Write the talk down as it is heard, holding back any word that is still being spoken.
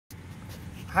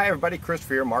Hi everybody,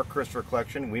 Christopher here, Mark Christopher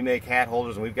Collection. We make hat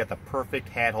holders and we've got the perfect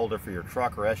hat holder for your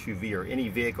truck or SUV or any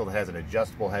vehicle that has an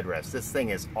adjustable headrest. This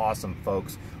thing is awesome,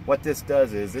 folks. What this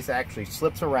does is this actually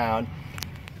slips around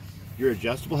your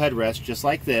adjustable headrest just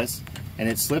like this, and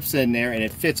it slips in there and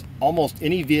it fits almost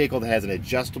any vehicle that has an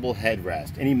adjustable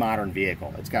headrest, any modern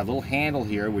vehicle. It's got a little handle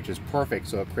here which is perfect,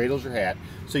 so it cradles your hat.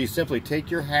 So you simply take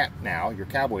your hat now, your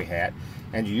cowboy hat,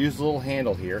 and you use the little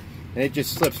handle here, and it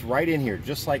just slips right in here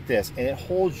just like this, and it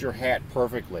holds your hat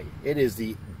perfectly. It is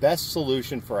the best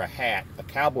solution for a hat, a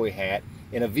cowboy hat,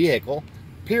 in a vehicle,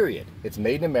 period. It's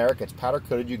made in America, it's powder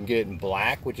coated. You can get it in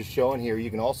black, which is shown here.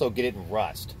 You can also get it in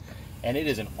rust. And it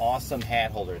is an awesome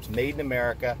hat holder. It's made in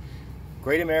America.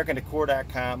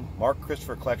 GreatAmericanDecor.com,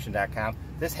 MarkChristopherCollection.com.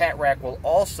 This hat rack will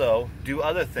also do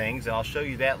other things, and I'll show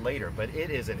you that later, but it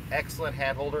is an excellent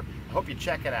hat holder. I hope you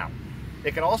check it out.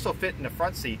 It can also fit in the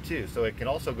front seat too, so it can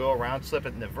also go around, slip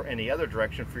it in the other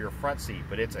direction for your front seat,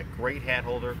 but it's a great hat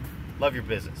holder. Love your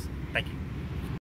business. Thank you.